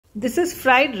This is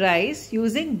fried rice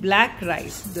using black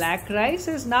rice. Black rice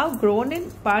is now grown in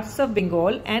parts of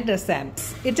Bengal and Assam.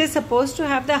 It is supposed to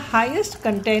have the highest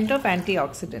content of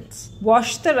antioxidants.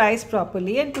 Wash the rice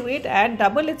properly and to it add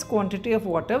double its quantity of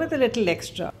water with a little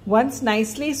extra. Once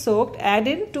nicely soaked, add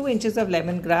in 2 inches of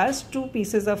lemongrass, 2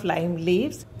 pieces of lime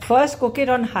leaves. First cook it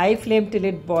on high flame till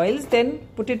it boils, then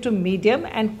put it to medium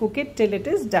and cook it till it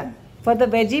is done. For the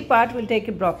veggie part, we'll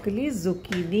take broccoli,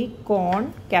 zucchini,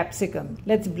 corn, capsicum.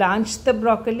 Let's blanch the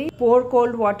broccoli, pour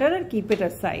cold water and keep it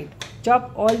aside.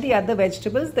 Chop all the other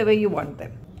vegetables the way you want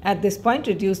them. At this point,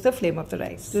 reduce the flame of the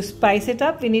rice. To spice it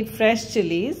up, we need fresh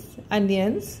chillies,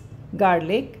 onions,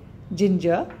 garlic,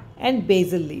 ginger and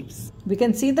basil leaves. We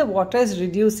can see the water is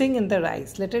reducing in the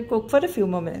rice. Let it cook for a few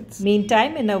more minutes.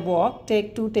 Meantime, in a wok,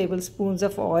 take 2 tablespoons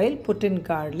of oil, put in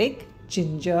garlic,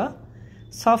 ginger,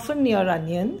 soften your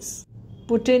onions.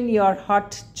 Put in your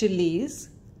hot chillies,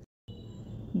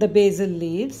 the basil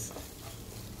leaves,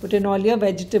 put in all your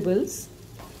vegetables,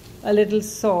 a little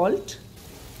salt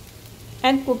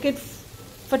and cook it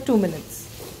for 2 minutes.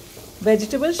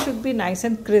 Vegetables should be nice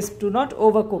and crisp, do not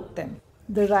overcook them.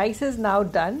 The rice is now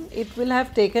done. It will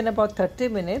have taken about 30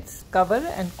 minutes. Cover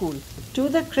and cool. To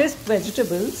the crisp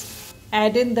vegetables,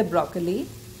 add in the broccoli,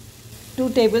 2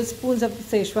 tablespoons of the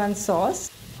Schezwan sauce,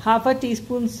 half a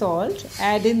teaspoon salt,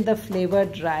 add in the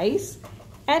flavored rice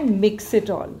and mix it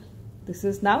all. This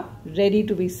is now ready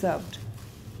to be served.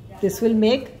 This will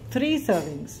make 3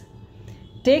 servings.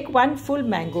 Take 1 full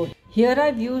mango. Here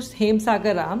I've used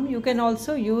Hemsagaram. You can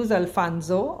also use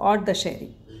Alfonso or the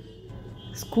sherry.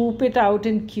 Scoop it out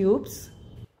in cubes.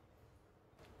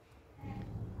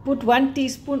 Put 1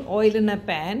 teaspoon oil in a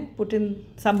pan. Put in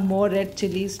some more red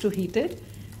chilies to heat it.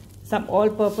 Some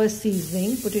all-purpose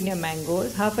seasoning, put in your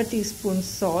mangoes, half a teaspoon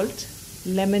salt,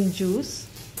 lemon juice,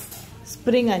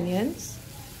 spring onions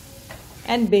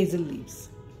and basil leaves.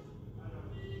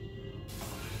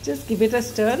 Just give it a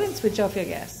stir and switch off your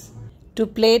gas. To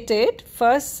plate it,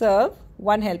 first serve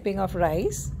 1 helping of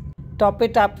rice, top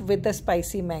it up with the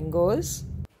spicy mangoes,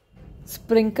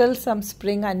 sprinkle some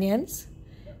spring onions,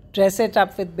 dress it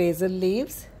up with basil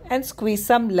leaves and squeeze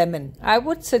some lemon. I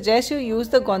would suggest you use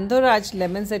the Gondoraj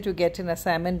lemons that you get in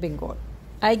Assam and Bengal.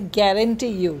 I guarantee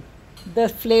you, the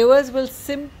flavors will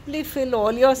simply fill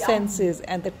all your senses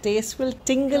and the taste will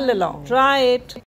tingle along. Try it.